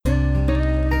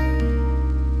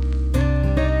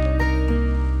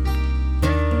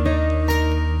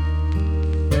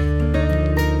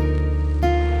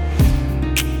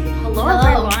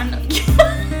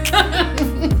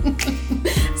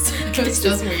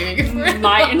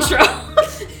my intro.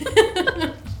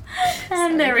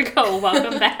 And there we go.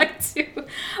 Welcome back to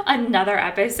another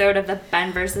episode of the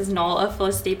Ben versus Noel of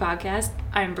Felicity podcast.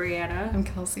 I'm Brianna. I'm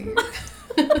Kelsey.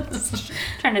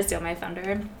 Trying to steal my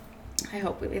thunder. I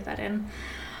hope we leave that in.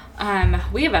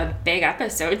 We have a big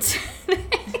episode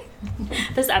today.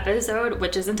 This episode,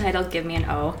 which is entitled Give Me an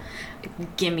O,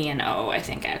 I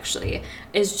think actually,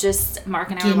 is just Mark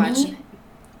and I were watching.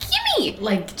 Gimme!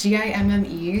 Like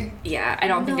Gimme? Yeah, I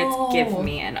don't think it's Give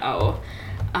Me an O.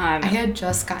 I had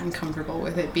just gotten comfortable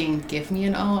with it being Give Me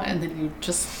an O, and then you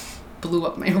just blew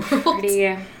up my world.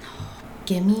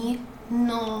 Gimme?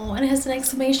 No. And it has an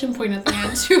exclamation point at the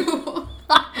end, too.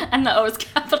 And the O is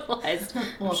capitalized.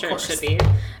 Well, I'm sure it should be.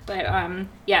 But,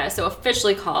 yeah, so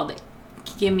officially called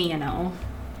Give Me an O.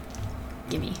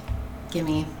 Gimme.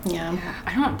 Gimme, yeah.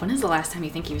 I don't know. When is the last time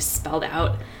you think you spelled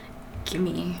out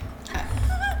Gimme?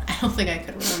 I don't think I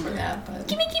could remember that, but...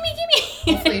 Gimme.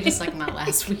 Hopefully just, like, not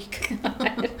last week.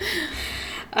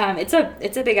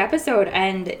 It's a big episode,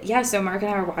 and yeah, so Mark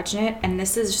and I were watching it, and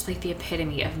this is just, like, the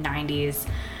epitome of 90s,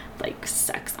 like,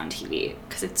 sex on TV,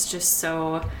 because it's just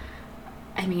so...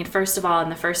 I mean, first of all, in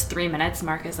the first 3 minutes,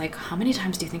 Mark is like, how many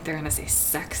times do you think they're going to say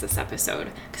sex this episode?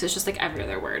 Because it's just like every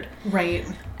other word. Right.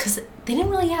 Because they didn't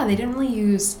really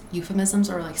use euphemisms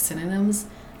or, like, synonyms.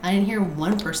 I didn't hear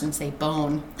one person say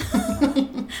bone.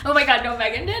 Oh my god, no,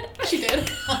 Megan did? She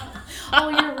did. Oh,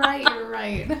 you're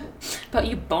right. But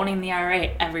you boning the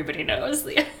alright, everybody knows.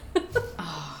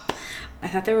 Oh. I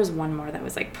thought there was one more that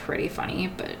was, like, pretty funny,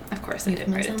 but of course I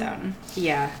didn't write it down.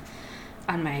 Yeah.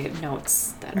 On my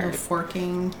notes that No are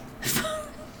forking.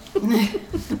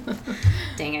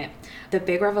 Dang it. The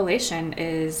big revelation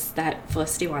is that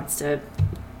Felicity wants to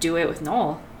do it with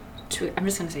Noel. I'm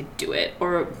just gonna say do it,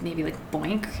 or maybe like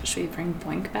boink. Should we bring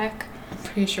boink back? I'm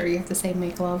pretty sure you have to say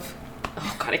make love.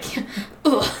 Oh god, I can't.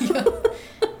 Ugh.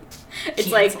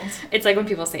 It's like when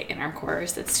people say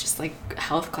intercourse. It's just like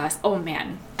health class. Oh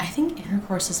man. I think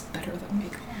intercourse is better than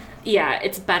make love. Yeah,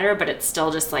 it's better, but it's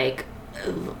still just like.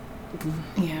 Ugh.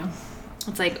 Yeah.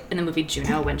 It's like in the movie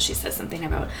Juno when she says something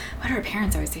about why do our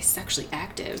parents always say sexually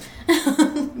active?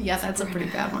 Yeah, that's a pretty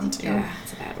bad one too. Yeah,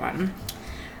 it's a bad one.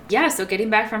 Yeah, so getting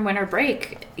back from winter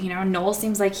break, Noel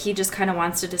seems like he just kind of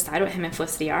wants to decide what him and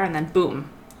Felicity are, and then boom,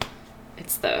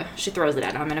 she throws it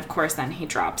at him, and of course then he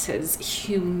drops his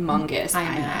humongous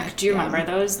iMac. Do you remember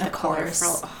those? The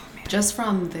colorful. Oh, man. Just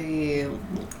from the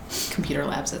computer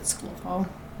labs at school,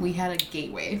 we had a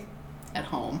gateway at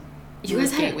home. You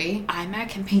guys had an iMac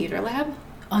computer lab?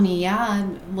 Yeah,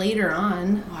 later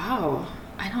on. Wow.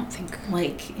 I don't think...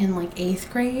 Like, in, 8th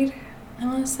grade, I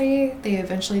want to say, they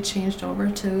eventually changed over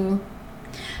to...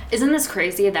 Isn't this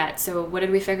crazy that... So, what did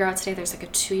we figure out today? There's, like, a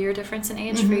 2-year difference in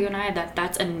age for you and I.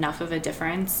 That's enough of a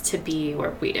difference to be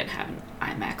where we didn't have an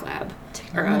iMac lab.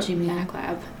 Technology, or a Mac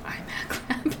lab.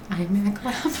 iMac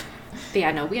lab. But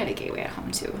yeah, no, we had a gateway at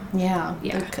home, too. Yeah.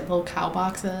 The little cow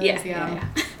boxes. Yeah.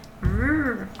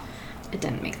 It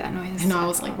didn't make that noise. I know, I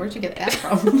was like, where'd you get that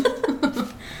from?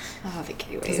 Oh, the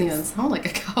gateways. Doesn't even sound like a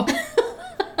cow.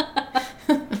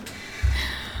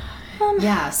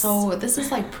 Yeah, so this is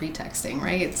like pretexting,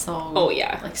 right? So. Oh,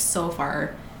 yeah. Like, so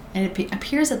far. And it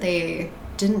appears that they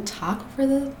didn't talk over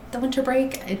the winter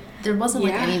break. There wasn't,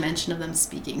 like, any mention of them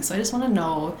speaking. So I just want to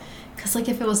know, because, like,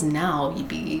 if it was now, you'd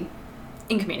be...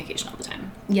 in communication all the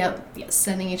time. Yep.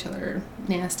 Sending each other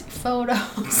nasty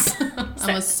photos.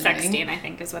 I'm assuming. Sexting, I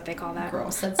think, is what they call that.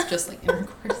 Gross. That's just like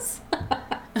intercourse.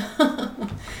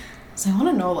 So I want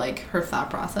to know, like, her thought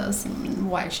process and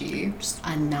why she just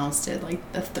announced it, like,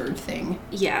 the third thing.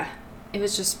 Yeah. It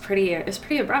was pretty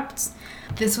abrupt.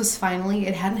 This was finally,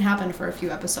 it hadn't happened for a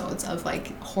few episodes of,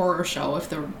 like, horror show if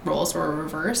the roles were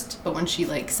reversed. But when she,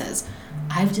 like, says,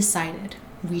 I've decided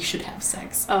we should have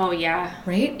sex. Oh, yeah.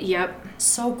 Right? Yep.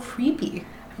 So creepy.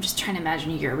 I'm just trying to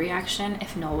imagine your reaction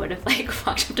if Noel would have, like,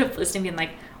 walked up to Felicity and been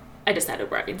like, I decided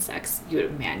we're having sex.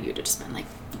 You'd have just been, like,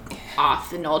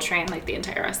 off the Noel train, like, the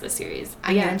entire rest of the series.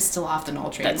 I mean, I'm still off the Noel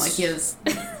train. Like,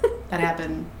 that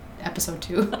happened episode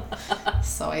 2.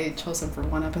 So I chose him for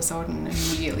 1 episode and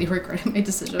immediately regretted my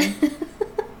decision.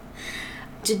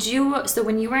 So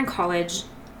when you were in college,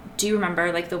 do you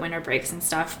remember, like, the winter breaks and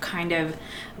stuff, kind of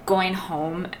going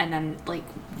home and then, like,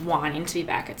 wanting to be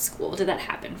back at school? Did that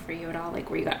happen for you at all?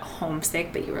 Like, where you got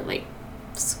homesick, but you were, like,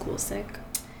 school sick?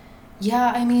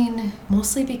 Yeah, I mean,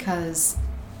 mostly because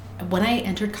when I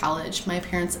entered college, my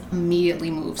parents immediately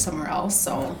moved somewhere else.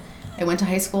 So I went to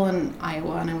high school in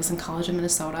Iowa and I was in college in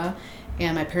Minnesota,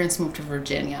 and my parents moved to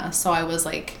Virginia. So I was,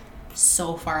 like,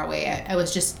 so far away. I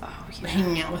was just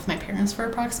hanging out with my parents for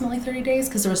approximately 30 days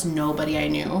because there was nobody I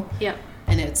knew. Yep.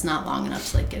 And it's not long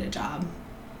enough to, like, get a job.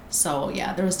 So,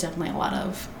 yeah, there was definitely a lot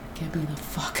of, get me the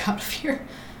fuck out of here.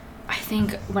 I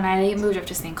think when I moved up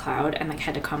to St. Cloud and, like,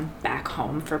 had to come back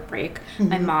home for break,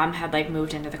 my mom had, like,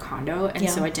 moved into the condo, and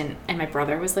so I didn't, and my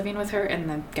brother was living with her in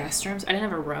the guest rooms. I didn't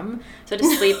have a room, so I had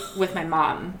to sleep with my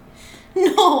mom.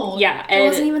 No. Yeah. There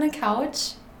wasn't even a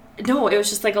couch? No, it was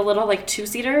just, like, a little, like,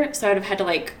 two-seater, so I would have had to,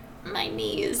 like, my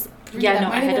knees. Yeah, no,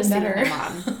 I had to sleep with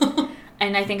my mom.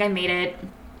 And I think I made it,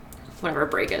 whatever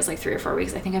break is, like 3 or 4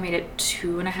 weeks. I think I made it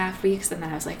 2.5 weeks, and then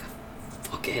I was like,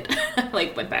 fuck it.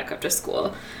 Like, went back up to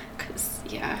school. Because,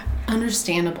 yeah.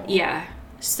 Understandable. Yeah.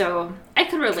 So, I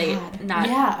could relate. God.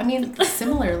 Yeah, I mean,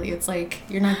 similarly, it's like,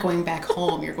 you're not going back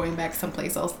home, you're going back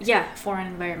someplace else. Yeah, foreign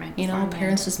environment. You know,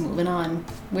 parents just moving on,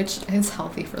 which is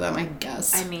healthy for them, I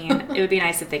guess. I mean, it would be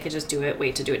nice if they could just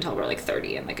wait to do it until we're, like,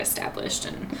 30 and, like, established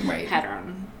and had our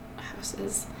own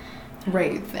houses.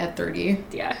 Right, at 30.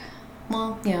 Yeah.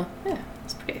 Well, yeah. Yeah,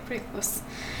 it's pretty close.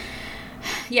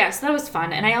 Yeah, so that was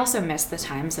fun. And I also miss the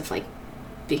times of, like,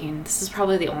 this is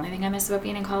probably the only thing I miss about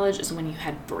being in college is when you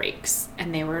had breaks.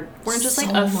 And they weren't just, so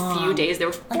like, a long. few days. They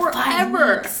were like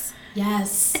forever.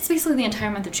 Yes. It's basically the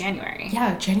entire month of January.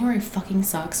 Yeah, January fucking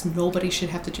sucks. Nobody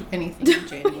should have to do anything in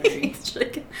January.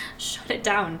 Like, shut it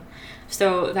down.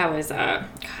 So that was, God,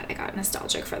 I got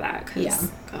nostalgic for that.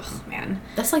 Cause, oh, man.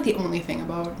 That's, like, the only thing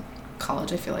about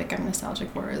college I feel like I'm nostalgic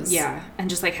for is... Yeah, and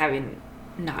just, like, having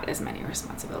not as many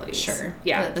responsibilities. Sure.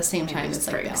 Yeah. But at the same time, it's,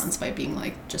 like, balanced by being,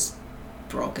 like, just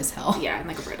broke as hell. Yeah, and,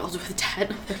 like, riddled with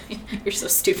debt. You're so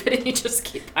stupid and you just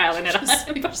keep piling it on.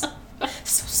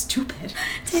 So stupid.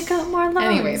 Take out more loans.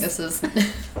 Anyway, this is...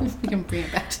 we can bring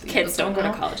it back to the kids, don't go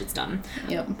to college. It's done.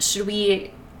 Yep. Should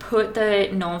we put the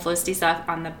Noel and Felicity stuff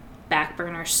on the back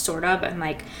burner, sort of, and,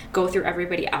 like, go through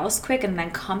everybody else quick and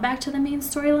then come back to the main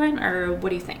storyline? Or what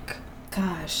do you think?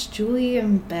 Gosh, Julie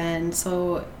and Ben.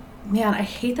 So, man, I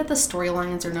hate that the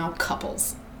storylines are now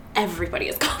couples. Everybody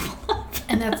is couple.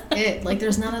 And that's it. Like,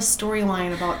 there's not a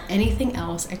storyline about anything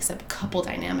else except couple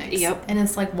dynamics. Yep. And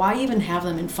it's like, why even have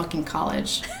them in fucking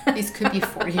college? These could be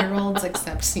 40-year-olds,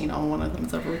 except, you know, one of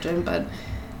them's a virgin. But,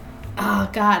 oh,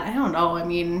 God, I don't know. I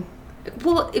mean...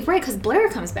 Well, right, because Blair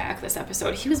comes back this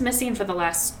episode. He was missing for the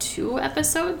last 2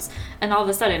 episodes. And all of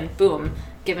a sudden, boom,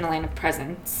 giving Elena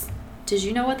presents. Did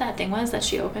you know what that thing was that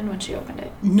she opened when she opened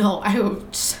it? No,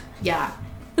 yeah.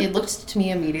 It looked to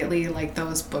me immediately like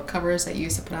those book covers that you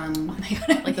used to put on,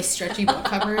 like the stretchy book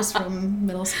covers from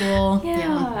middle school.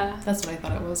 Yeah. That's what I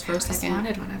thought it was for a second. I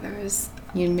wanted one of those.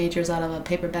 You made yours out of a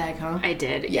paper bag, huh? I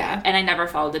did, yeah. And I never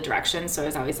followed the directions, so I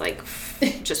was always like,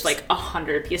 just like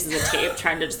 100 pieces of tape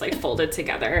trying to just like fold it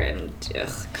together, and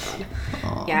ugh, God.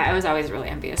 Aww. Yeah, I was always really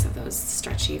envious of those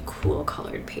stretchy, cool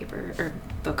colored paper or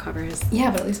book covers.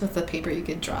 Yeah, but at least with the paper you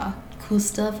could draw cool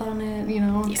stuff on it, you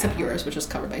know? Yeah. Except yours, which was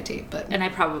covered by tape, but... And I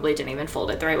probably didn't even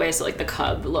fold it the right way, so like the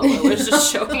Cub logo was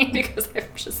just showing because I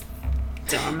was just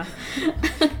dumb.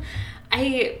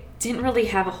 I didn't really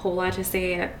have a whole lot to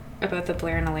say about the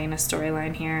Blair and Elena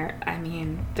storyline here. I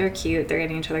mean, they're cute, they're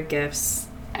getting each other gifts.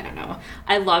 I don't know.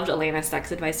 I loved Elena's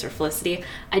sex advice for Felicity.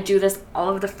 I do this all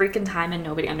of the freaking time and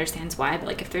nobody understands why, but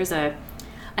like if there's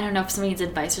I don't know, if somebody needs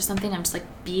advice or something, I'm just like,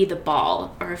 be the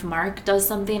ball. Or if Mark does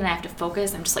something and I have to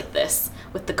focus, I'm just like this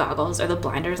with the goggles or the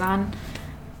blinders on.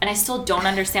 And I still don't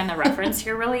understand the reference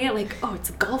here really. Like, oh, it's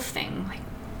a golf thing. Like,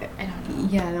 I don't know.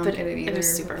 Yeah, I don't get it either. It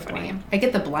was super funny. I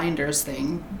get the blinders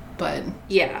thing, but...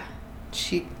 Yeah.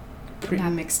 She pretty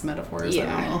mixed metaphors.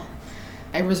 Yeah. I don't know.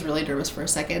 I was really nervous for a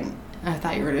second. I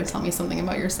thought you were going to tell me something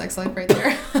about your sex life right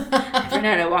there. Every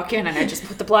night I walk in and I just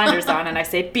put the blinders on and I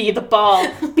say, be the ball.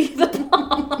 Be the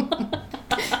ball.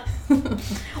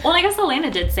 Well, I guess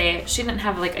Elena did say, she didn't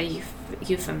have like a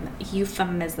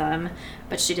euphemism,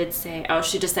 but she did say,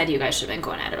 she just said you guys should have been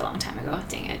going at it a long time ago.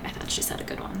 Dang it. I thought she said a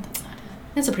good one. That's not it.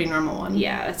 It's a pretty normal one.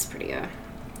 Yeah, that's pretty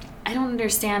I don't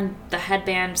understand the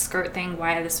headband skirt thing,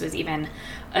 why this was even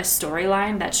a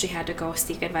storyline, that she had to go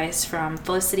seek advice from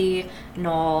Felicity,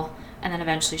 Noel, and then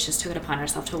eventually she just took it upon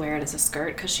herself to wear it as a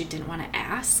skirt because she didn't want to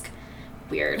ask.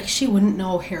 Weird. Like she wouldn't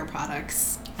know hair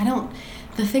products.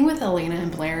 The thing with Elena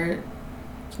and Blair,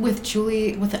 with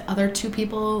Julie, with the other 2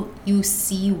 people, you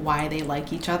see why they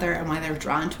like each other and why they're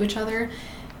drawn to each other.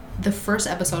 The first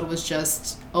episode was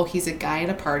just, he's a guy at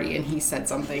a party and he said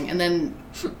something, and then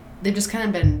they've just kind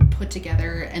of been put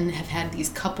together and have had these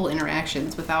couple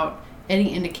interactions without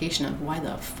any indication of why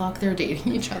the fuck they're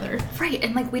dating each other. Right,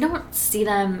 and like we don't see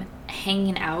them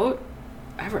hanging out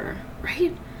ever,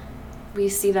 right? We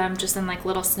see them just in like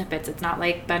little snippets. It's not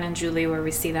like Ben and Julie where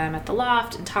we see them at the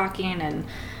loft and talking and,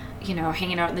 you know,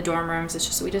 hanging out in the dorm rooms. It's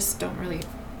just we just don't really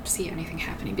see anything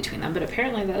happening between them, but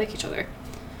apparently they like each other.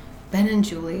 Ben and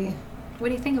Julie. What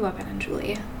do you think about Ben and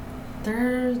Julie?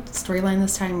 their storyline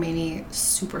this time made me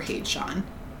super hate Sean.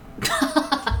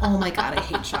 Oh my god, I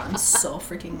hate Sean so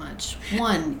freaking much.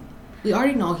 One, we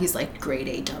already know he's like grade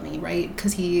A dummy, right?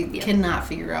 Because he cannot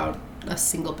figure out a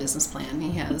single business plan.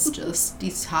 He has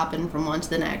he's hopping from one to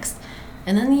the next.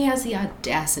 And then he has the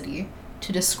audacity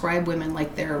to describe women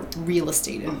like they're real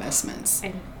estate investments.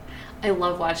 I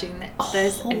love watching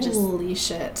this and just holy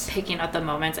shit, picking out the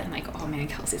moments and like, oh man,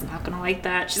 Kelsey's not gonna like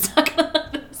that. She's not gonna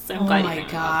like this. So I'm glad oh my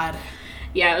god.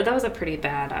 Yeah, that was a pretty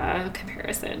bad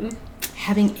comparison.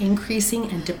 Having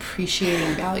increasing and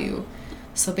depreciating value.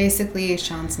 So basically,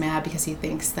 Sean's mad because he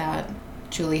thinks that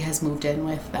Julie has moved in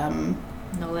with them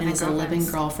and is a living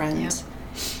girlfriend. Yep.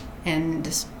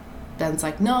 And Ben's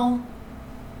like, no,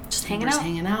 just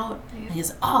hanging out. Yeah. And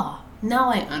he's, now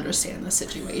I understand the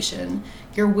situation.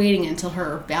 You're waiting until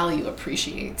her value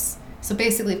appreciates. So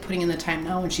basically putting in the time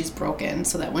now when she's broken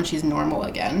so that when she's normal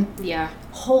again. Yeah.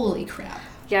 Holy crap.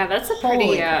 Yeah, that's a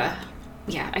pretty,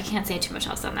 yeah, I can't say too much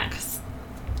else on that because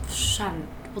Sean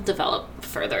will develop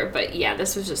further. But yeah,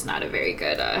 this was just not a very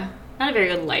good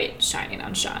light shining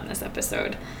on Sean this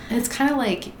episode. And it's kind of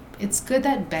like, it's good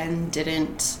that Ben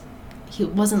he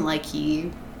wasn't like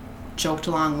he joked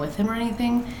along with him or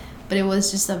anything, but it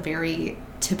was just a very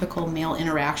typical male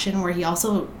interaction where he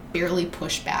also barely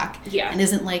pushed back. Yeah. And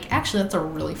isn't like, actually, that's a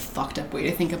really fucked up way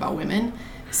to think about women.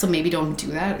 So maybe don't do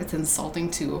that. It's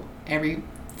insulting to every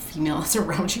female that's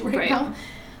around you right now.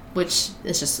 Which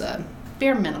is just a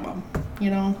bare minimum, you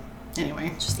know?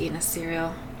 Anyway. Just eating a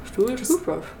cereal. Just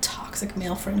toxic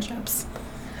male friendships.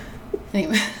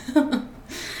 Anyway.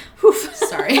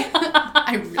 Sorry.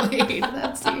 I really hated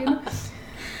that scene.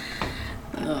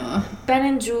 Ben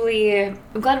and Julie,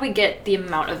 I'm glad we get the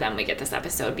amount of them we get this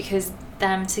episode because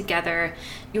them together,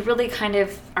 you really kind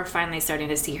of are finally starting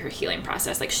to see her healing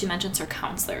process. Like she mentions her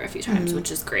counselor a few times,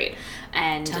 which is great.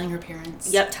 And telling her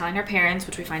parents. Yep, telling her parents,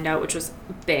 which we find out, which was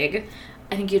big.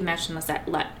 I think you'd mentioned this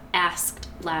asked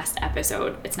last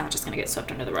episode. It's not just going to get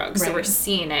swept under the rug. Right. So we're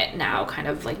seeing it now kind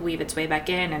of like weave its way back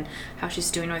in and how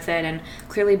she's doing with it. And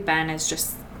clearly Ben is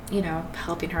just,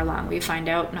 helping her along. We find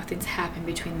out nothing's happened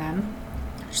between them.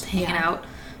 Just hanging out,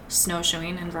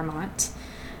 snowshoeing in Vermont.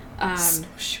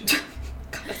 Snowshoeing.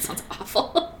 God, that sounds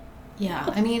awful. Yeah,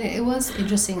 I mean, it was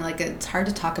interesting. Like, it's hard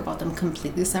to talk about them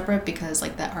completely separate because,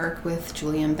 like, the arc with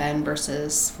Julie and Ben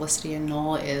versus Felicity and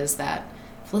Noel is that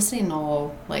Felicity and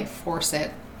Noel, like, force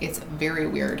it. It's very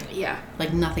weird. Yeah.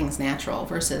 Like, nothing's natural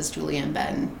versus Julie and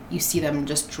Ben. You see them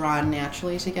just drawn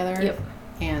naturally together. Yep.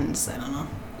 And I don't know.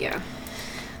 Yeah.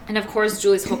 And, of course,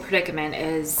 Julie's whole predicament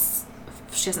is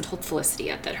she hasn't told Felicity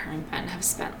yet that her and Ben have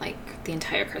spent, like, the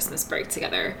entire Christmas break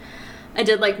together. I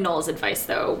did like Noel's advice,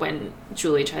 though, when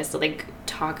Julie tries to, like,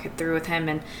 talk it through with him,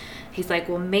 and he's like,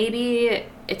 well, maybe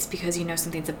it's because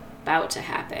something's about to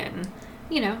happen.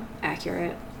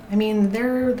 Accurate. I mean,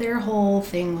 their whole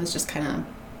thing was just kind of,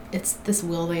 it's this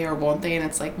will they or won't they, and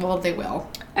it's like, well, they will.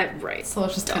 Right. So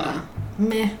it's just kind of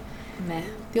meh.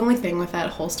 The only thing with that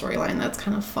whole storyline that's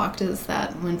kind of fucked is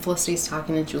that when Felicity's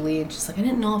talking to Julie, and she's like, I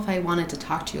didn't know if I wanted to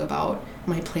talk to you about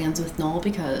my plans with Noel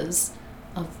because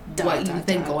of what you've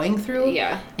been going through.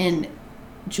 Yeah. And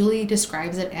Julie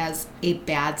describes it as a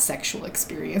bad sexual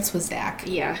experience with Zach.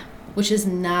 Yeah. Which is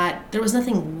not, there was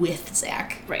nothing with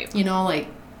Zach. Right. Like,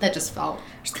 that just felt.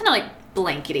 Just kind of like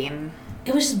blanketing.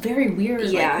 It was just very weird.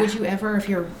 Yeah. Like, would you ever,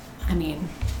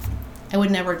 I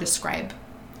would never describe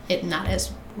it not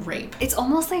as rape. It's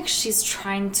almost like she's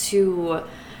trying to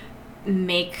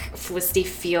make Felicity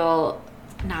feel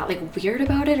not like weird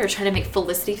about it or trying to make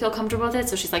Felicity feel comfortable with it,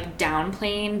 so she's like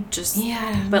downplaying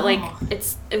but like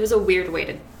it was a weird way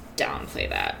to downplay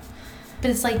that.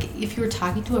 But it's like if you were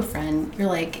talking to a friend, you're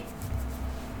like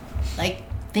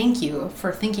thank you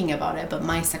for thinking about it, but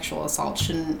my sexual assault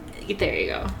shouldn't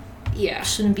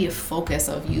be a focus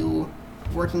of you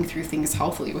working through things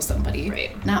healthily with somebody.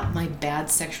 Right. Not my bad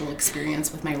sexual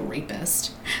experience with my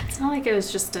rapist. It's not like it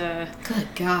was just a... Good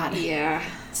God. Yeah.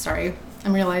 Sorry.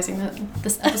 I'm realizing that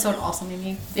this episode also made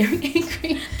me very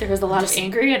angry. There was a lot of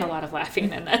angry and a lot of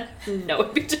laughing and then no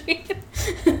in between.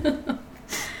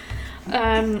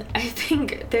 I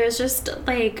think there's just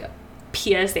like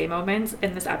PSA moments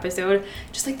in this episode,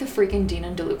 just like the freaking Dean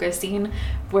and DeLuca scene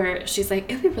where she's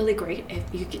like, it'd be really great if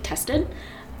you get tested.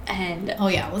 And oh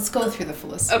yeah, let's go through the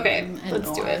Felicity. Okay, and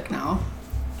let's do it now.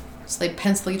 So they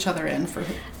pencil each other in for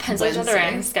Wednesday. Each other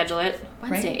in, schedule it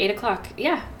Wednesday, right? 8:00.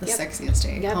 Yeah, the sexiest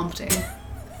day, hump day.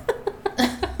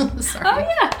 Sorry. Oh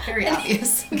yeah, very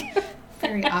obvious.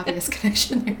 Very obvious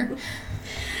connection there.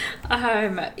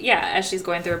 Yeah, as she's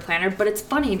going through her planner, but it's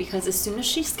funny because as soon as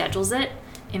she schedules it,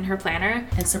 in her planner.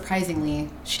 And surprisingly,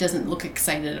 she doesn't look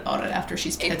excited about it after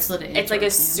she's penciled it in. It's like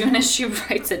as soon as she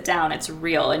writes it down, it's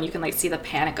real, and you can like see the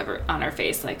panic on her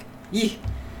face, like, yee,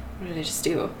 what did I just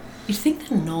do? You'd think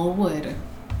that Noel would.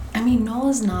 I mean, Noel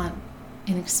is not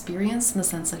inexperienced in the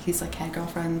sense that he's like had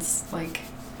girlfriends, like,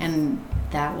 and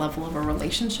that level of a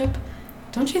relationship.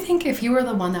 Don't you think if you were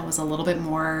the one that was a little bit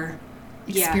more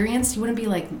experienced, you wouldn't be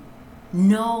like,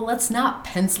 no, let's not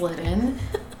pencil it in.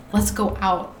 Let's go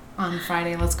out on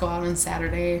Friday. Let's go out on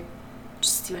Saturday.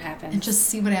 Just see what happens. And just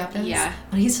see what happens. Yeah.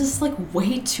 But he's just like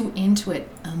way too into it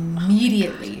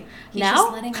immediately. He's now?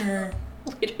 just letting her.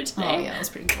 Later today. Oh, yeah, that was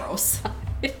pretty gross.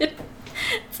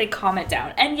 It's like, calm it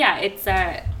down. And yeah, it's,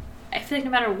 I feel like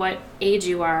no matter what age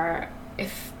you are,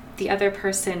 if the other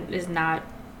person is not,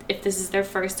 if this is their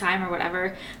first time or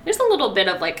whatever, there's a little bit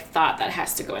of like thought that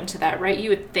has to go into that, right?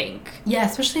 You would think. Yeah,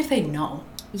 especially if they know.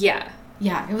 Yeah.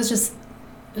 Yeah, it was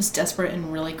desperate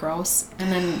and really gross.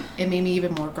 And then it made me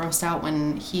even more grossed out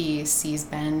when he sees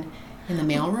Ben in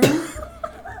the mailroom.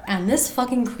 And this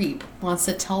fucking creep wants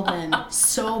to tell Ben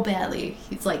so badly.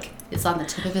 He's like, it's on the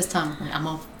tip of his tongue. Like, I'm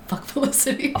gonna fuck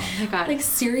Felicity. Oh my god. Like,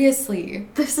 seriously.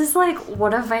 This is like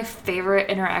one of my favorite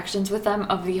interactions with them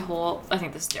of the whole, I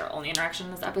think this is their only interaction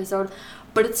in this episode,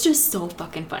 but it's just so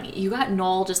fucking funny. You got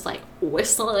Noel just like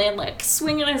whistling, like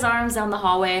swinging his arms down the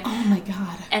hallway. Oh my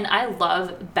god. And I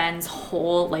love Ben's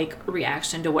whole like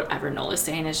reaction to whatever Noel is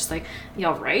saying. It's just like, you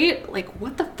all right? Like,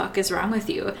 what the fuck is wrong with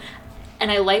you? And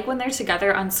I like when they're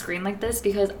together on screen like this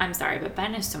because, I'm sorry, but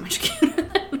Ben is so much cuter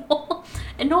than Noel.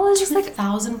 And Noel is just like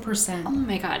 1,000%. Oh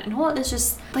my god. And Noel is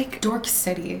just like Dork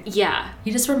City. Yeah. He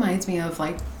just reminds me of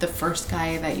like the first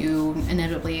guy that you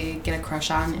inevitably get a crush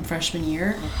on in freshman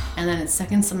year. And then it's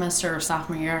second semester or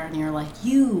sophomore year and you're like,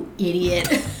 you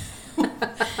idiot.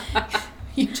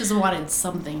 You just wanted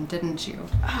something, didn't you?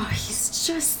 Oh, he's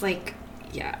just like,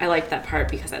 yeah, I liked that part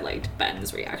because I liked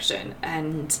Ben's reaction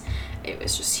and it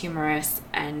was just humorous.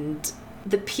 And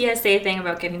the PSA thing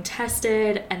about getting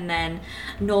tested, and then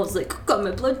Noel's like, got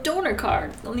my blood donor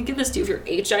card. Let me give this to you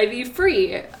if you're HIV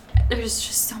free. There's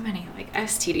just so many like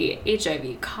STD,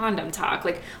 HIV, condom talk.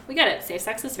 Like, we get it. Safe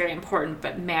sex is very important,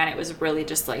 but man, it was really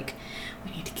just like,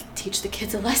 we need to teach the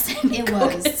kids a lesson. It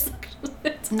was.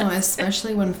 No,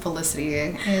 especially when Felicity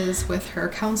is with her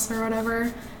counselor or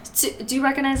whatever. Do you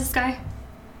recognize this guy?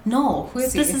 No, who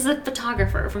is he? This is a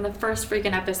photographer from the first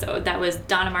freaking episode that was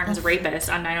Donna Martin's rapist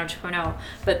on 90210,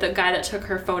 but the guy that took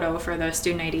her photo for the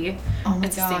student ID. Oh my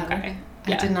it's god. the same guy.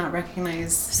 Yeah. I did not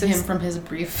recognize him from his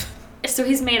brief. So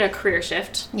he's made a career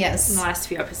shift. Yes. In the last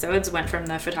few episodes, went from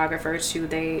the photographer to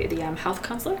the health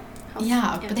counselor.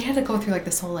 Yeah, but they had to go through like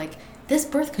this whole like, this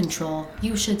birth control,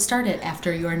 you should start it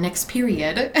after your next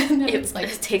period. And it's like,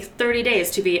 it takes 30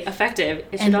 days to be effective.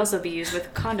 It should also be used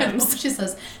with condoms. She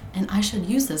says, and I should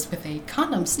use this with a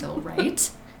condom still, right?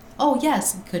 Oh,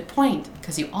 yes, good point.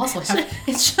 Because you also have,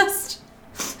 it's just,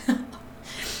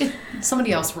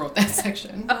 somebody else wrote that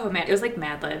section. Oh man, it was like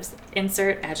Mad Libs.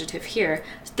 Insert adjective here.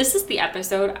 This is the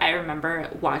episode I remember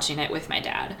watching it with my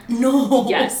dad. No.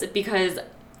 Yes, because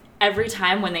every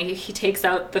time when he takes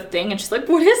out the thing and she's like,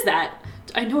 what is that?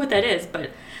 I know what that is, but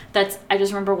I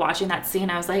just remember watching that scene.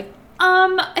 I was like,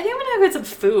 I think I'm gonna go get some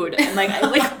food. And like,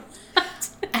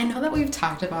 I know that we've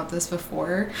talked about this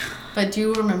before, but do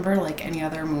you remember like any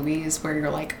other movies where you're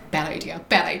like, bad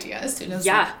idea as soon as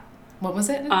yeah. Like, what was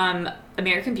it?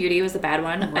 American Beauty was a bad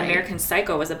one. Right. American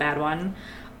Psycho was a bad one.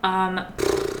 I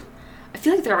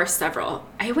feel like there are several.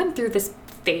 I went through this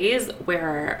phase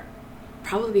where,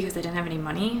 probably because I didn't have any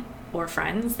money or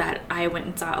friends, that I went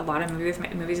and saw a lot of movies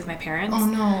with my parents. Oh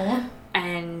no.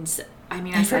 And I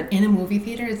mean, I said in a movie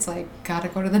theater, it's like, gotta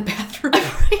go to the bathroom.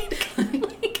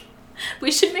 Like,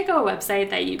 we should make a website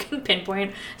that you can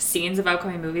pinpoint scenes of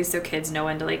upcoming movies so kids know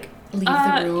when to like leave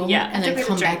the room, yeah, and then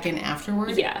come back in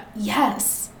afterward. Yeah.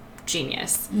 Yes.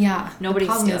 Genius. Yeah. Nobody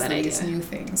the steal that idea. These new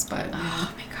things, but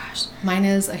oh my gosh. Mine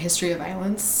is A History of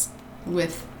Violence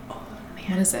with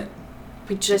what is it?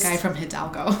 We just the guy from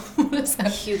Hidalgo. What is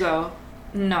that? Hugo.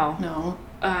 No. No.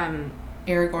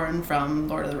 Aragorn from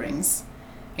Lord of the Rings,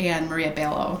 and Maria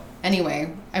Bello.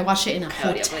 Anyway, I watched it in a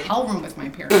hotel room with my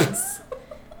parents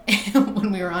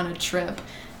when we were on a trip.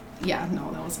 Yeah,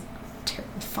 no, that was a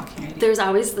terrible fucking idea. There's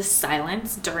always the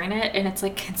silence during it, and it's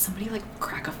like, can somebody like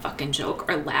crack a fucking joke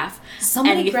or laugh?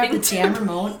 Somebody grab the damn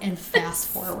remote and fast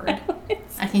forward.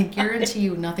 I can guarantee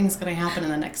you nothing's going to happen in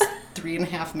the next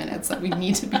 3.5 minutes that we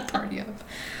need to be privy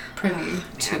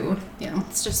to. Yeah.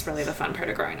 It's just really the fun part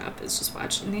of growing up is just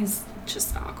watching these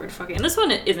just awkward fucking... And this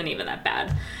one isn't even that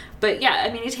bad. But yeah,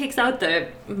 I mean, he takes out the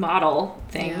model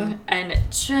thing and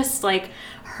just like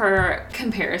her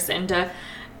comparison to...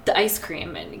 the ice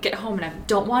cream and get home and I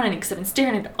don't want any because I've been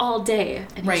staring at it all day.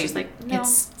 And Right. he's just like, no,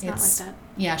 it's not like that.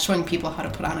 Yeah, showing people how to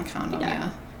put on a condom,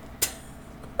 yeah.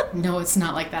 No, it's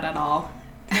not like that at all.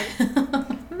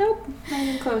 Nope, not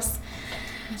even close.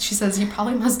 She says, you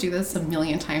probably must do this a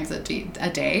million times a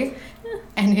day.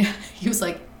 And he was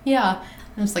like, yeah.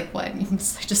 And I was like, what? You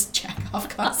must just jack off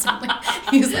constantly.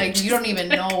 He's like, you don't even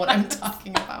know what I'm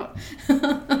talking about.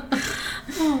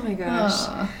 Oh my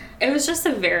gosh. It was just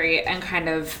a very, and kind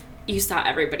of, you saw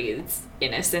everybody's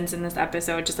innocence in this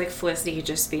episode, just like Felicity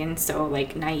just being so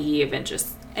like naive and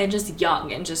just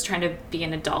young and just trying to be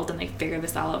an adult and like figure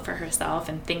this all out for herself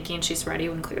and thinking she's ready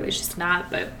when clearly she's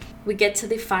not. But we get to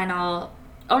the final,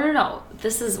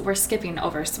 we're skipping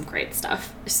over some great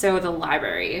stuff. So the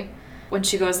library, when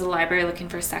she goes to the library looking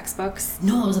for sex books.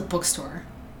 No, it was a bookstore.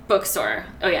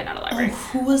 Oh yeah, not a library. Oh,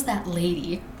 who was that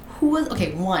lady?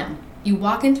 One, you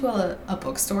walk into a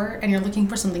bookstore and you're looking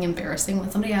for something embarrassing. When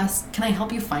somebody asks, can I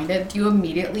help you find it? Do you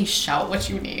immediately shout what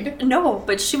you need? No,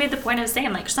 but she made the point of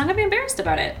saying, like, she's not going to be embarrassed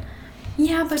about it.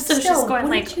 Yeah, but so still, she's going,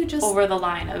 like, just... over the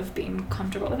line of being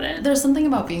comfortable with it. There's something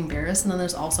about being embarrassed, and then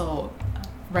there's also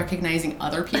recognizing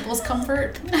other people's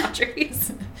comfort.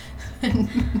 Boundaries.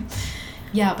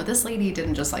 Yeah, but this lady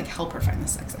didn't just, like, help her find the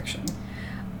sex section.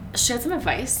 She had some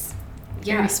advice.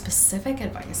 Yeah. Very specific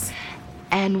advice.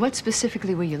 And what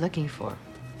specifically were you looking for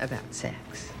about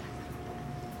sex?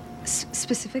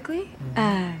 Specifically?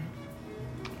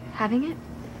 Having it?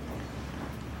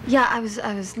 Yeah, I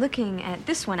was looking at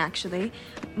this one, actually.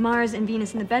 Mars and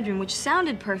Venus in the bedroom, which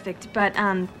sounded perfect, but,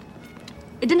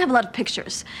 it didn't have a lot of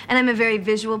pictures. And I'm a very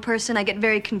visual person. I get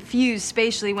very confused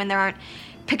spatially when there aren't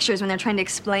pictures, when they're trying to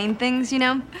explain things, you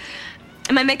know?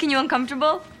 Am I making you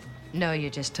uncomfortable? No,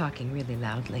 you're just talking really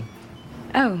loudly.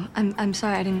 Oh, I'm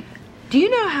sorry, I didn't... Do you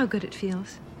know how good it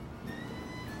feels?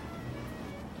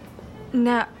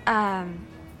 No,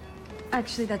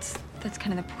 actually, that's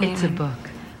kind of the point. It's a book.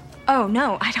 Oh,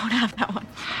 no, I don't have that one.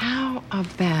 How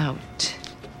about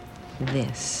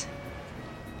this?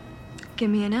 Give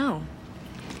me an O.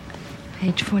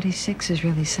 Page 46 is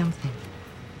really something.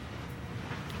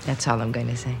 That's all I'm going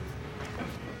to say.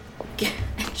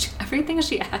 Everything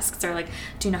she asks are like,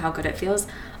 do you know how good it feels?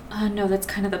 No, that's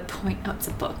kind of the point. No, it's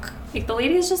a book. Like, the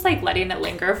lady's just, like, letting it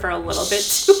linger for a little bit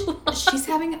too long. She's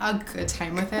having a good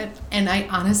time with it, and I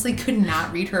honestly could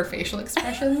not read her facial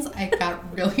expressions. I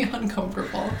got really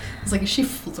uncomfortable. I was like, is she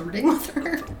flirting with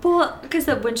her? Well, because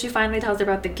when she finally tells her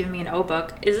about the Give Me an O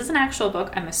book, is this an actual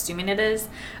book? I'm assuming it is.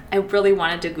 I really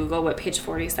wanted to Google what page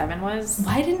 47 was.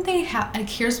 Why didn't they have... Like,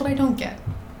 here's what I don't get.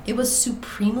 It was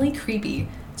supremely creepy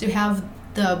to have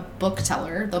the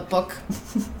bookseller, the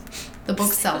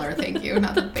bookseller, thank you,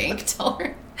 not the bank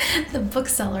teller. The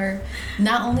bookseller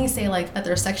not only say, like, that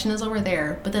their section is over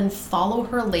there, but then follow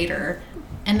her later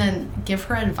and then give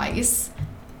her advice.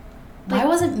 Why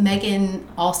wasn't Megan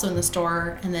also in the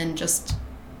store and then just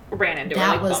ran into her?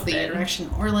 That was the interaction.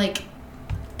 Or, like,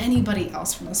 anybody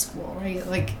else from the school, right?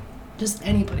 Like, just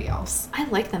anybody else. I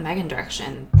like the Megan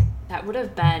direction. That would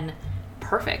have been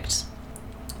perfect.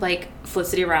 Like,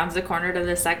 Felicity rounds the corner to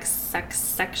the sex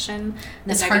section. And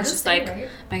then Megan's just like, right?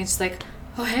 Megan's just like,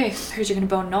 oh, hey, I heard you're going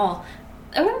to bone Noel.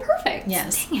 It would have been perfect.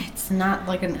 Yes. Dang it. It's not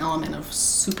like an element of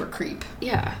super creep.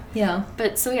 Yeah. Yeah.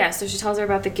 But so she tells her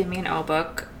about the Give Me an O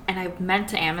book. And I meant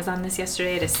to Amazon this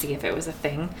yesterday to see if it was a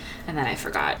thing. And then I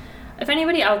forgot. If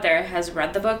anybody out there has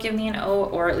read the book Give Me an O,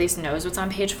 or at least knows what's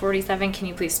on page 47, can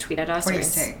you please tweet at us?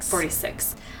 46.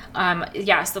 46.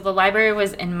 So the library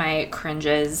was in my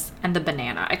cringes, and the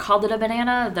banana. I called it a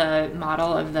banana, the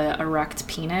model of the erect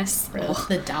penis.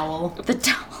 The dowel. The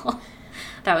dowel.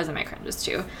 That was in my cringes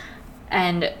too.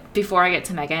 And before I get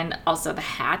to Megan, also the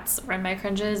hats were in my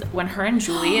cringes. When her and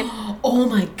Julie... Oh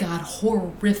my god,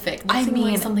 horrific. I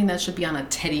mean, like something that should be on a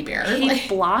teddy bear. Pink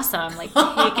Blossom. Like,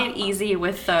 take it easy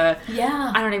with the...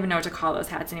 Yeah. I don't even know what to call those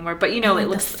hats anymore. But, you know, it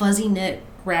looks... The fuzzy knit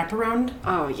wraparound.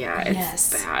 Oh, yeah.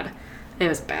 It's bad. It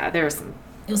was bad. There was some...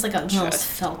 It was like one of those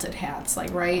felted hats,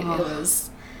 like, right? Oh, it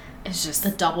was... It's just...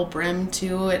 The double brim,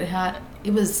 too.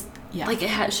 It was... Yeah. Like,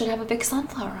 should have a big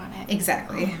sunflower on it.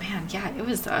 Exactly. Oh, man. Yeah, it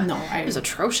was... it was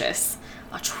atrocious.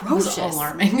 Atrocious. It was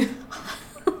alarming.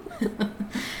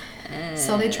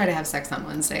 So they try to have sex on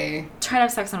Wednesday.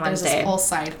 There's this whole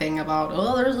side thing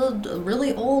about, there's a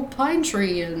really old pine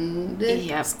tree and...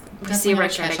 Yep. We see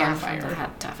Richard again from the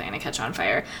hat definitely going to catch on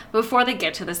fire. Before they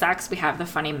get to the sex, we have the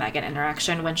funny Megan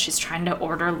interaction when she's trying to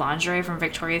order lingerie from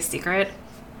Victoria's Secret.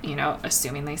 You know,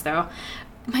 assumingly so.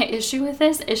 My issue with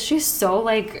this is she's so,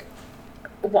 like...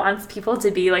 wants people to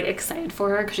be, like, excited for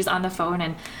her because she's on the phone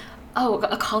and,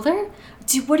 a color?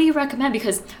 What do you recommend?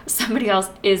 Because somebody else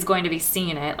is going to be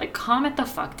seeing it. Like, calm it the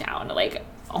fuck down. Like,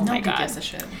 Oh my Nobody god. gives a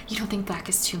shit. You don't think black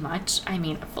is too much? I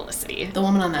mean, Felicity. The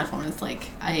woman on that phone is like,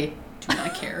 I do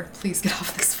not care. Please get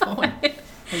off this phone.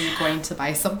 Are you going to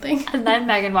buy something? And then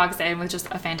Megan walks in with just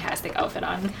a fantastic outfit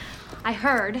on. I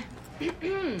heard.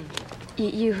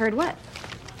 You heard what?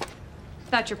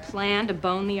 About your plan to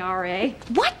bone the RA.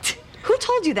 What? Who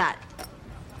told you that?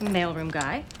 Mailroom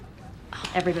guy.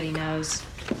 Everybody knows.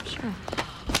 Sure.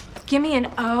 Give me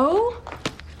an O?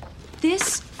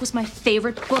 This was my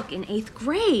favorite book in 8th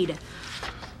grade.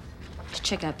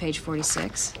 Check out page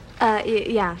 46.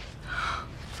 Yeah.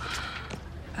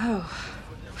 Oh.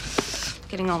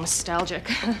 Getting all nostalgic.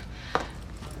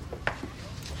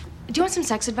 Do you want some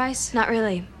sex advice? Not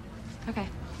really. Okay.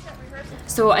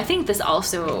 So I think this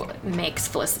also makes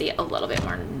Felicity a little bit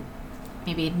more,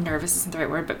 maybe nervous isn't the right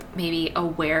word, but maybe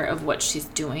aware of what she's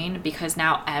doing, because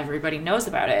now everybody knows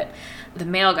about it. The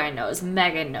mail guy knows,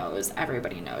 Megan knows,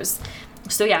 everybody knows.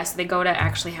 So yeah, so they go to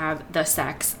actually have the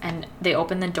sex, and they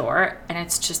open the door, and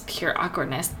it's just pure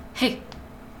awkwardness. Hey.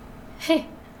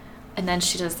 And then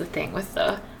she does the thing with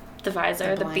the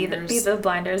visor, the be the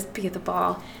blinders, be the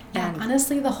ball. Yeah, And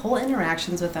honestly, the whole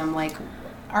interactions with them, like,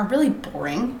 are really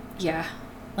boring. yeah,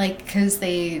 Like, because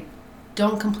they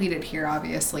don't complete it here,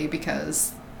 obviously,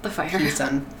 because the fire. he's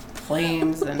done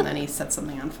flames and then he sets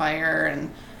something on fire and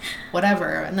whatever.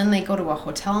 And then they go to a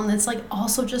hotel and it's, like,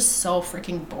 also just so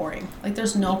freaking boring. Like,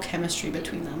 there's no chemistry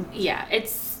between them. Yeah,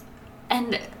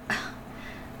 and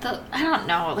I don't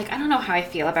know, like, I don't know how I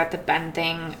feel about the Ben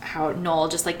thing, how Noel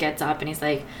just, like, gets up and he's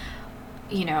like,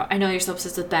 you know, I know you're so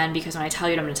obsessed with Ben because when I tell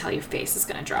you, I'm going to tell you your face is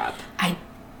going to drop.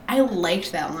 I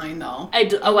liked that line, though. I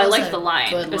was liked a the line.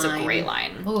 good It was a line. great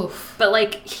line. Oof. But,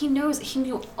 like, he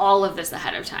knew all of this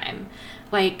ahead of time.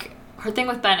 Like, her thing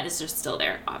with Ben is just still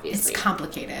there, obviously. It's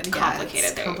complicated. Complicated,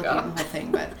 It's there you complicated, go. the whole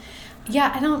thing. But,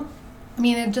 yeah,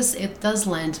 it does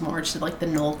lend more to, like, the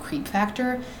Noel creep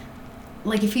factor.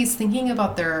 Like, if he's thinking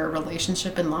about their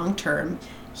relationship in long term,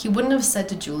 he wouldn't have said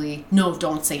to Julie, no,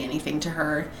 don't say anything to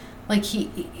her. Like,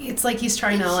 it's like he's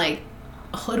trying to, like,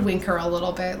 hoodwink her a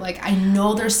little bit. Like, I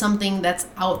know there's something that's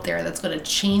out there that's going to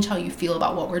change how you feel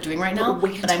about what we're doing right now,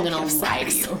 Wait but I'm until going to we lie have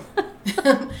to sex.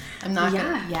 you. I'm not Yeah.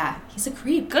 going to. Yeah, he's a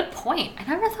creep. Good point. I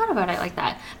never thought about it like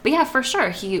that. But yeah, for sure,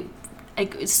 he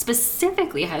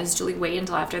specifically has Julie wait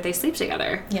until after they sleep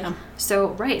together. Yeah.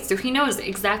 So he knows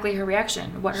exactly her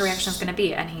reaction, what her reaction is going to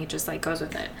be, and he just, like, goes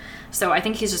with it. So I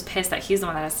think he's just pissed that he's the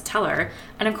one that has to tell her.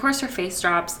 And of course her face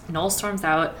drops, Noel storms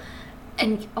out,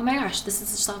 and oh my gosh, this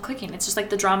is just all clicking. It's just like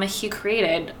the drama he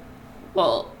created,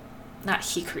 well, not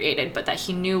he created, but that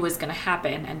he knew was going to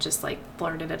happen and just, like,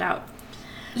 blurted it out.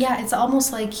 Yeah, it's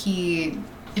almost like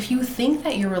if you think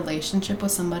that your relationship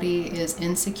with somebody is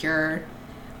insecure,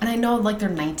 and I know, like, they're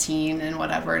 19 and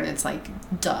whatever, and it's like,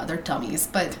 duh, they're dummies,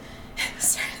 but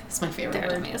sorry, that's my favorite They're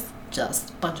word. dummies. Just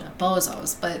a bunch of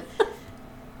bozos, but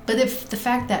if the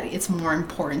fact that it's more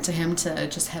important to him to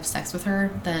just have sex with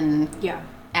her than Yeah.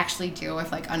 actually deal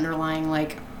with, like, underlying,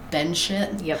 like, Ben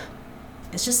shit, Yep.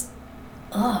 it's just,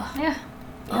 ugh. Yeah.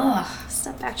 Ugh.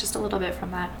 Step back just a little bit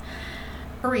from that.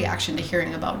 Her reaction to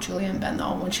hearing about Julie and Ben,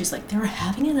 though, when she's like, they were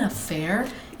having an affair?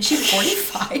 Is she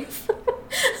 45?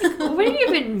 What do you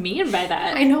even mean by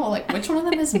that? I know, like, which one of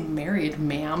them is married,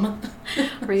 ma'am?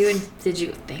 Did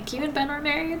you think you and Ben were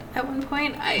married at one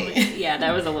point? Yeah,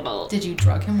 that was a little. Did you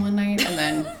drug him one night and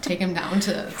then take him down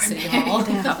to City Hall?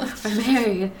 We're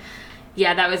married.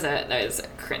 Yeah, that was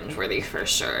cringeworthy for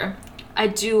sure. I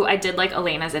did like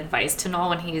Elena's advice to Noel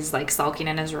when he's, like, sulking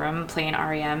in his room playing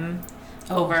REM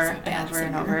over he's a and bad over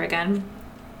and singer. over again.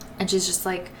 And she's just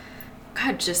like,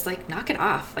 God, just, like, knock it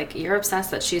off. Like, you're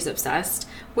obsessed that she's obsessed,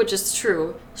 which is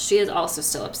true. She is also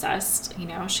still obsessed, you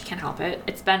know, she can't help it.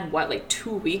 It's been, what, like 2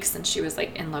 weeks since she was,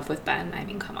 like, in love with Ben? I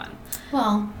mean, come on.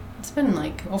 Well, it's been,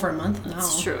 like, over a month now.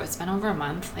 It's true. It's been over a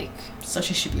month, like, So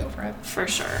she should be over it. for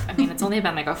sure. I mean, it's only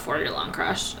been, like, a 4-year-long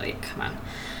crush. Like, come on.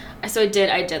 So I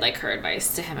did like her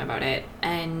advice to him about it,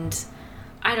 and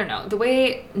I don't know, the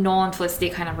way Noel and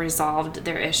Felicity kind of resolved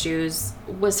their issues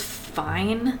was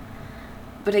fine,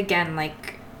 but again,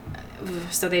 like,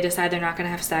 so they decide they're not gonna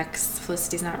have sex.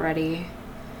 Felicity's not ready,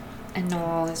 and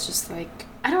Noel is just like,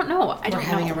 I don't know. We're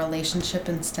having a relationship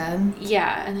instead.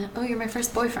 Yeah, and then, oh, you're my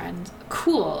first boyfriend.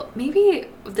 Cool. Maybe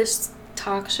this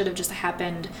talk should have just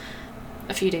happened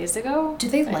a few days ago. Do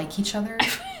they like each other?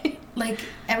 Like,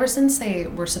 ever since they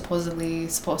were supposedly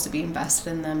supposed to be invested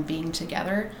in them being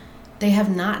together, they have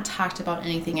not talked about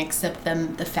anything except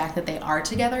the fact that they are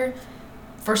together,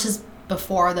 versus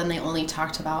before then they only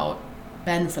talked about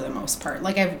Ben for the most part.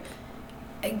 Like,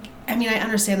 I mean, I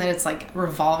understand that it's, like,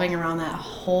 revolving around that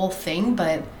whole thing,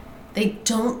 but they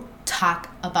don't talk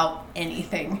about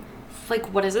anything. Like,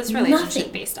 what is this relationship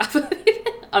Nothing. based off of?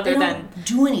 Other They than, don't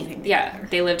do anything yeah, together.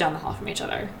 they live down the hall from each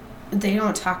other. They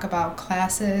don't talk about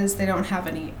classes. They don't have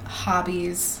any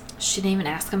hobbies. She didn't even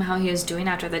ask him how he was doing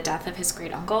after the death of his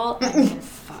great uncle. I mean,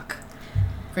 fuck.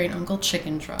 Great Uncle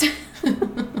Chicken Truck.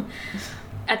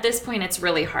 At this point, it's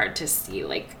really hard to see,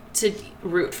 like, to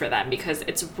root for them because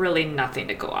it's really nothing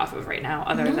to go off of right now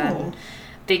other than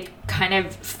they kind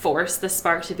of force the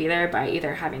spark to be there by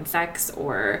either having sex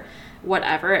or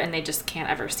whatever, and they just can't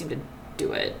ever seem to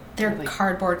do it. They're like,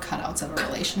 cardboard cutouts of a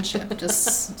relationship,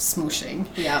 just smooshing.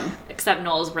 Yeah. except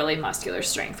Noel's really muscular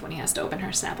strength when he has to open her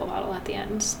Snapple bottle at the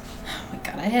end. Oh my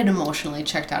god, I had emotionally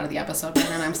checked out of the episode,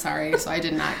 and I'm sorry, so I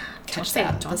did not catch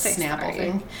the don't say Snapple sorry.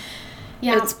 thing.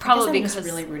 Yeah, It's probably I guess I'm because- just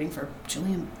really rooting for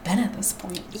Julian Bennett at this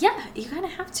point. Yeah, you kind of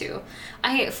have to.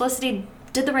 Felicity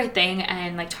did the right thing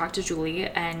and, like, talked to Julie,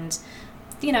 and,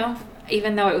 you know,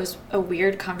 even though it was a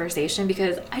weird conversation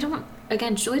because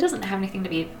Julie doesn't have anything to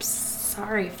be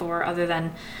sorry for other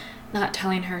than not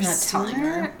telling her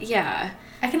sooner. Yeah.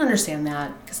 I can understand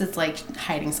that because it's like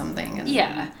hiding something, and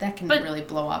Yeah, that can but- really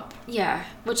blow up. Yeah,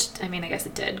 which, I mean, I guess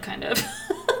it did, kind of.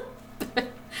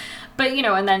 But, you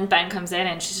know, and then Ben comes in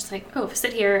and she's just like, oh,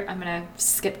 sit here, I'm gonna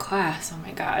skip class, oh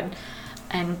my god,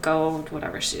 and go,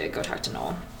 whatever she did, go talk to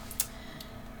Noel.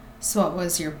 So, what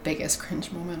was your biggest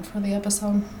cringe moment for the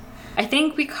episode? I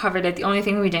think we covered it. The only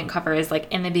thing we didn't cover is,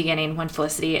 like, in the beginning when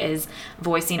Felicity is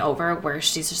voicing over where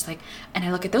she's just like, and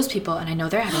I look at those people and I know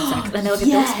they're having sex, and I look at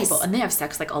Yes. those people and they have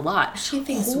sex, like, a lot. She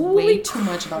thinks Holy way too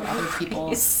much about other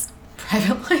people's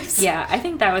private lives. Yeah, I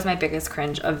think that was my biggest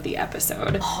cringe of the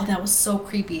episode. Oh, that was so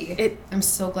creepy. I'm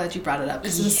so glad you brought it up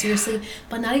because it was Yeah. seriously,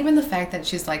 but not even the fact that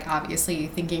she's like obviously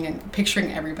thinking and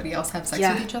picturing everybody else have sex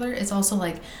Yeah. with each other. It's also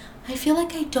like, I feel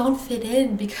like I don't fit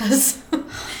in because.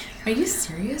 Are you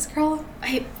serious, girl?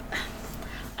 I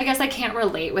guess I can't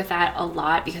relate with that a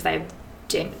lot because I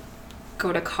didn't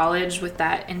go to college with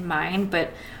that in mind,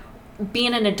 but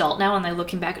being an adult now and like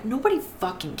looking back, nobody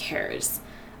fucking cares.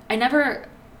 I never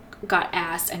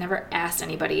asked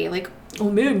anybody like, oh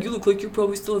man, you look like you're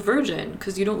probably still a virgin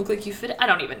because you don't look like you fit. I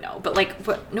don't even know, but like,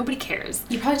 what? Nobody cares.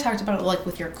 You probably talked about it like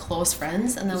with your close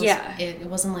friends, and that was Yeah. it. It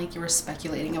wasn't like you were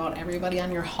speculating about everybody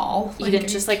on your hall. You Like, didn't are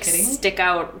just like kidding? stick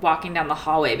out walking down the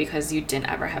hallway because you didn't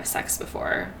ever have sex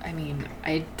before. I mean,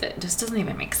 it just doesn't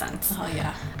even make sense. Oh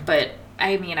yeah. But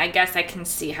I mean, I guess I can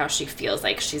see how she feels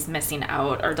like she's missing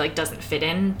out or like doesn't fit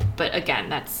in. But again,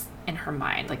 that's in her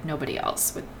mind. Like nobody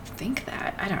else would think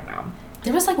that. I don't know.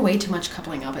 There was like way too much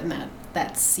coupling up in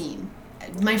that scene.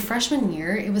 My freshman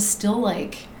year, it was still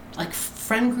like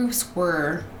friend groups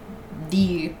were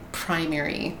the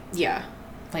primary Yeah.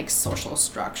 like social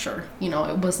structure. You know,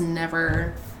 it was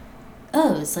never,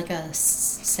 oh, it's like a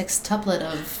sextuplet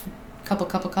of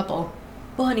couple.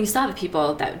 Well, and you saw the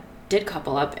people that did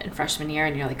couple up in freshman year,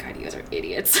 and you're like, God, you guys are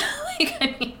idiots. Like,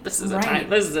 I mean, this is a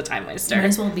time waster. Might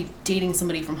as well be dating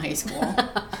somebody from high school.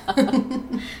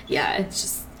 Yeah, it's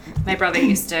just my brother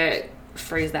used to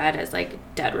phrase that as like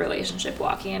dead relationship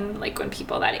walking, like when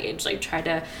people that age like try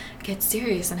to get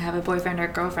serious and have a boyfriend or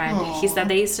girlfriend. He said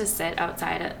they used to sit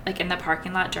outside like in the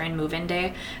parking lot during move-in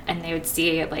day, and they would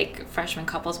see like freshman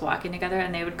couples walking together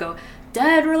and they would go,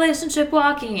 dead relationship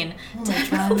walking,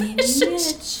 dead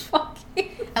relationship walking.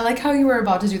 I like how you were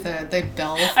about to do the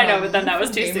bell. I know, but then that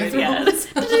was too Game of soon. Thrones.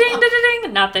 Yes.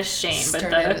 Ding-ding-ding-ding. Not the shame, but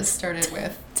the started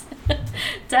with.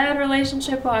 dead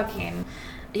relationship walking.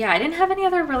 Yeah, I didn't have any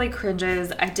other really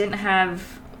cringes. I didn't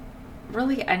have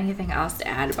really anything else to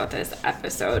add about this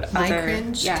episode. My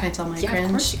cringe? Yeah. Can I tell my Yeah, cringe?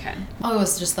 of course you can. Oh, it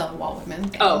was just the Walt Whitman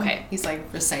thing. Oh, okay. He's like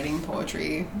reciting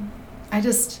poetry.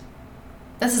 That's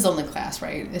his only class,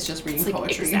 right? It's just reading It's like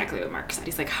poetry. exactly what Mark said.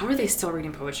 He's like, how are they still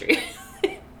reading poetry?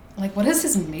 Like, what is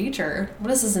his major?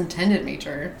 What is his intended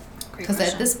major? Great Because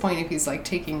question. at this point, if he's like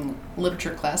taking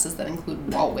literature classes that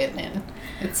include Walt Whitman,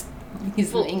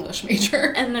 he's Well, an English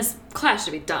major. And this class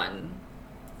should be done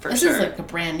for This sure. is like a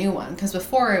brand new one because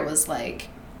before it was like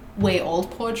way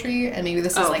old poetry, and maybe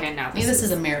this is Oh, like okay, now maybe this this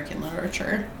is is- American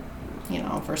literature,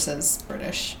 versus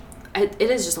British. It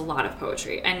is just a lot of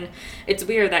poetry, and it's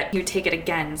weird that you take it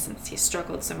again since he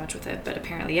struggled so much with it. But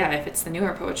apparently, yeah, if it's the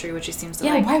newer poetry, which he seems to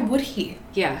Yeah, like, why would he?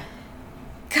 yeah,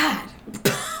 God,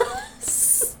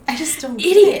 I just don't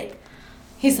Idiot. get it.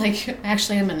 He's like,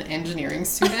 actually, I'm an engineering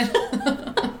student.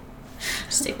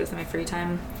 just take this in my free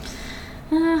time.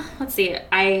 Let's see.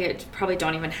 I probably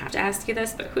don't even have to ask you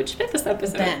this, but who'd you pick this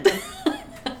episode? Ben.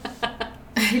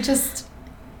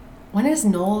 When is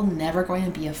Noel never going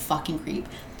to be a fucking creep?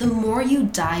 The more you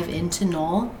dive into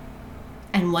Noel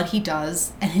and what he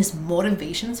does and his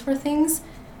motivations for things,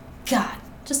 God,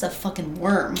 just a fucking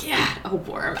worm. Yeah, a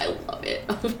worm. I love it.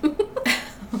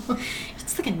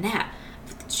 It's like a nap.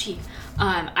 Gee.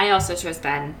 I also chose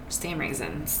Ben. Same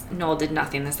reasons. Noel did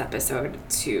nothing this episode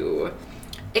to...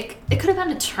 It could have been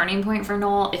a turning point for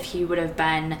Noel if he would have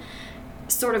been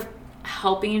sort of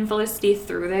helping Felicity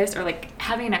through this, or like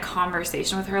having a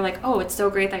conversation with her, like, oh, it's so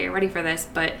great that you're ready for this,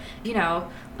 but, you know,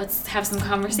 let's have some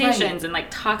conversations and like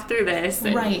talk through this.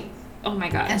 And, right. Oh my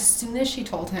God. As soon as she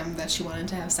told him that she wanted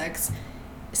to have sex,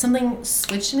 something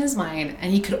switched in his mind,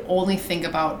 and he could only think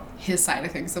about his side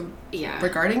of things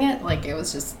regarding it. Like, it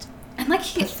was just and like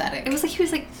pathetic. It was like he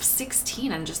was like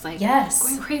 16 and just like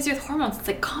going crazy with hormones. It's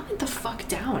like, calm it the fuck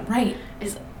down. Right.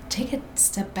 Take a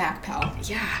step back, pal.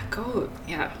 Yeah, go.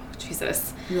 Yeah,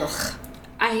 Jesus. Ugh.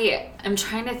 I am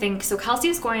trying to think. So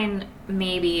Kelsey's going to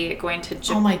Japan.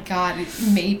 Oh my God,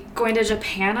 going to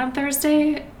Japan on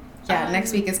Thursday. Yeah,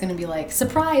 next week is going to be like,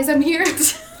 surprise, I'm here.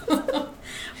 But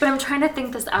I'm trying to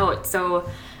think this out. So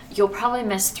you'll probably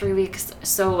miss 3 weeks.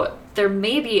 So there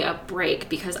may be a break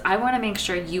because I want to make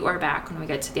sure you are back when we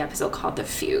get to the episode called The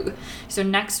Fugue. So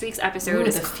next week's episode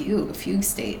is... The Fugue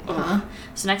State. Huh?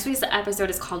 So next week's episode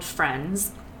is called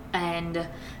Friends. And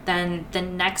then the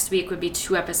next week would be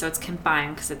 2 episodes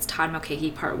combined because it's Todd Mulcahy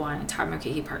Part 1 and Todd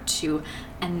Mulcahy Part 2.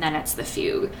 And then it's The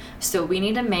Fugue. So we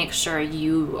need to make sure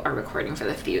you are recording for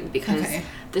The Fugue because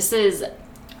this is...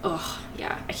 Oh,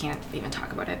 yeah, I can't even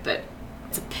talk about it, but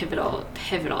it's a pivotal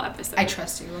episode. I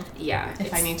trust you. Yeah.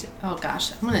 If I need to... Oh,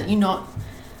 gosh. I'm going to... now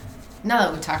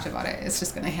that we talked about it, it's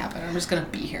just going to happen. I'm just going to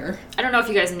be here. I don't know if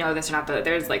you guys know this or not, but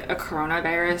there's like a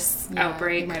coronavirus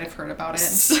outbreak. You might have heard about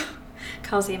it.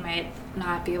 Kelsey might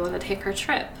not be able to take her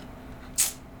trip.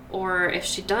 Or if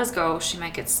she does go, she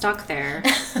might get stuck there,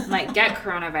 might get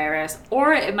coronavirus,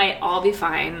 or it might all be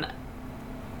fine.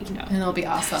 You know. And it'll be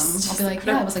awesome. I'll be like,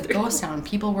 yeah, it was a ghost town.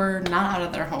 People were not out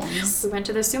of their homes. We went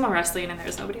to the sumo wrestling and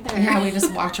there's nobody there. Yeah, we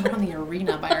just walked around the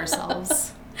arena by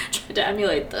ourselves. Tried to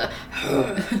emulate the...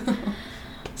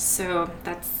 So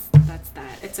that's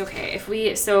that. It's okay.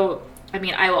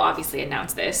 I will obviously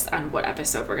announce this on what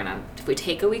episode we're gonna, if we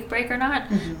take a week break or not,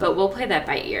 but we'll play that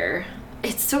by ear.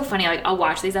 It's so funny, like, I'll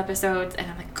watch these episodes and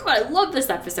I'm like, God, I love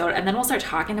this episode, and then we'll start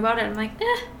talking about it and I'm like,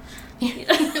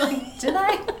 You're like, did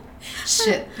I?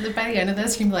 Shit. By the end of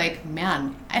this, you'll be like,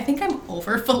 man, I think I'm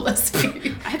over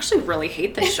Felicity. I actually really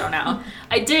hate this show now.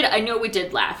 I know we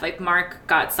did laugh. Like, Mark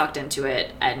got sucked into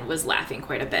it and was laughing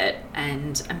quite a bit.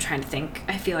 And I'm trying to think.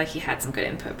 I feel like he had some good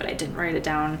input, but I didn't write it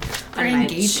down on my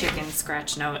chicken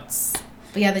scratch notes.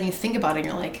 But yeah, then you think about it and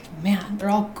you're like, man, they're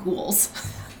all ghouls.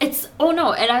 Oh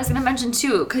no, and I was going to mention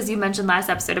too, because you mentioned last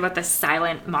episode about the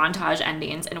silent montage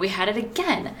endings, and we had it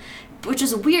again. Which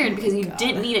is weird because you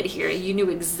didn't need it here. You knew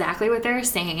exactly what they were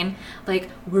saying.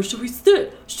 Like, where should we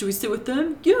sit? Should we sit with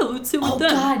them? Yeah, let's sit with them.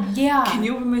 Oh, God, yeah. Can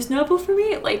you open my Snapple for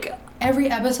me? Like,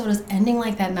 every episode is ending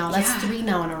like that now. That's 3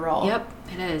 now in a row. Yep,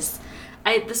 it is.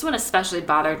 This one especially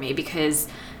bothered me because,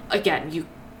 again, you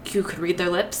could read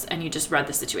their lips and you just read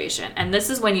the situation. And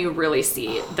this is when you really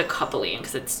see the coupling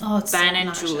because it's Ben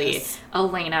and Julie,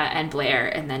 Elena and Blair,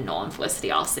 and then Noel and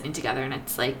Felicity all sitting together. And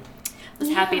it's like,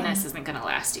 this happiness isn't going to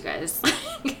last, you guys.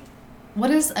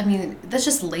 That's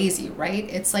just lazy, right?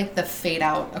 It's like the fade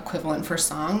out equivalent for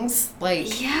songs.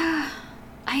 Like,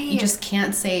 you just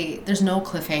can't say, there's no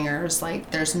cliffhangers, like,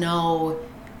 there's no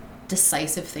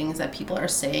decisive things that people are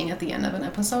saying at the end of an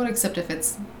episode, except if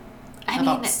it's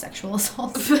about sexual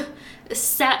assault.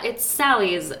 It's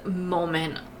Sally's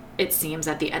moment, it seems,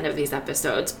 at the end of these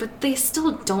episodes, but they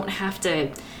still don't have to...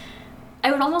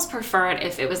 I would almost prefer it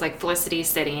if it was like Felicity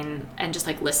sitting and just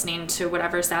like listening to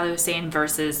whatever Sally was saying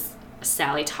versus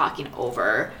Sally talking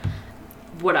over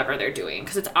whatever they're doing,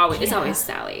 because it's always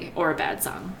Sally or a bad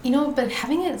song. But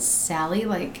having it Sally,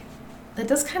 like, that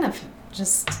does kind of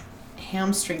just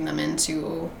hamstring them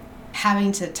into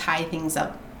having to tie things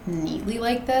up neatly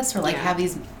like this, or like have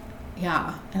these.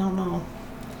 I don't know.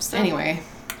 So, anyway.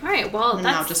 All right. Well, I'm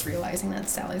now just realizing that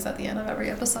Sally's at the end of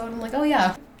every episode. I'm like, oh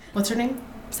yeah, what's her name?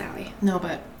 Sally. No,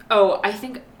 but... Oh, I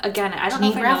think, again, I don't know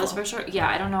if I know this Graffel. for sure. Yeah,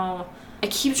 I don't know. I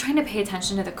keep trying to pay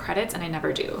attention to the credits, and I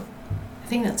never do. I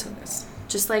think that's who it is.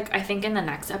 Just like, I think in the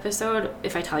next episode,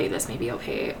 if I tell you this, maybe you'll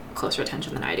pay closer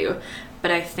attention than I do.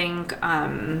 But I think,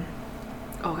 oh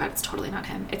God, it's totally not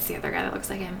him. It's the other guy that looks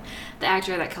like him. The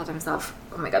actor that killed himself.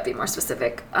 Oh my God, be more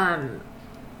specific.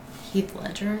 Heath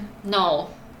Ledger?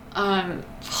 No.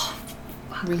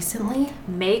 Recently?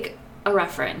 Make a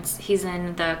reference. He's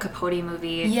in the Capote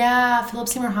movie. Yeah, Philip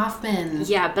Seymour Hoffman.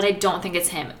 Yeah, but I don't think it's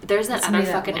him. There's that other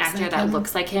fucking actor that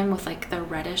looks like him with like the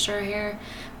reddish hair,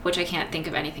 which I can't think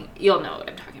of anything. You'll know what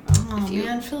I'm talking about. Oh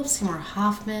man, Philip Seymour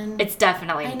Hoffman. It's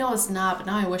definitely. I know it's not, but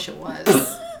now I wish it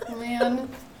was. Man,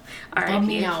 bummed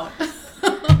me out.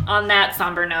 on that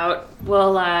somber note,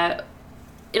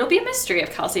 it'll be a mystery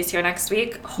if Kelsey's here next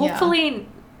week. Hopefully,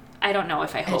 I don't know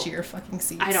if I hope. Edge of your fucking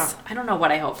seats. I don't know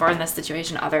what I hope for in this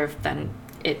situation other than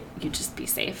you just be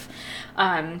safe.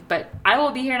 But I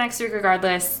will be here next week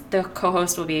regardless. The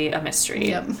co-host will be a mystery.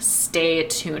 Yep. Stay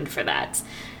tuned for that.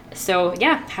 So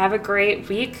yeah, have a great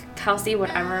week. Kelsey,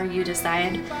 whatever you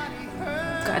decide,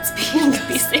 Godspeed,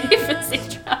 be safe and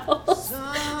safe travels.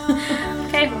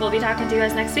 Okay, we'll be talking to you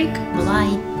guys next week.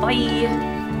 Bye. Bye.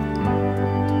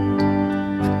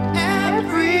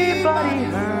 Everybody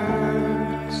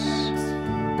hurts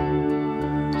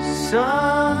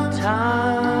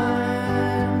sometimes.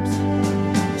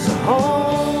 So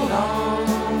hold on,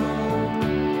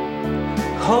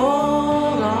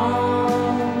 hold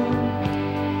on,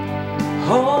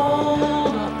 hold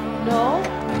on. No.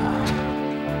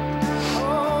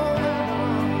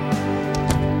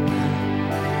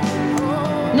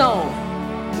 No.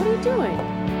 What are you doing?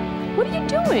 What are you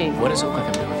doing? What does it look like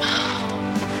I'm doing?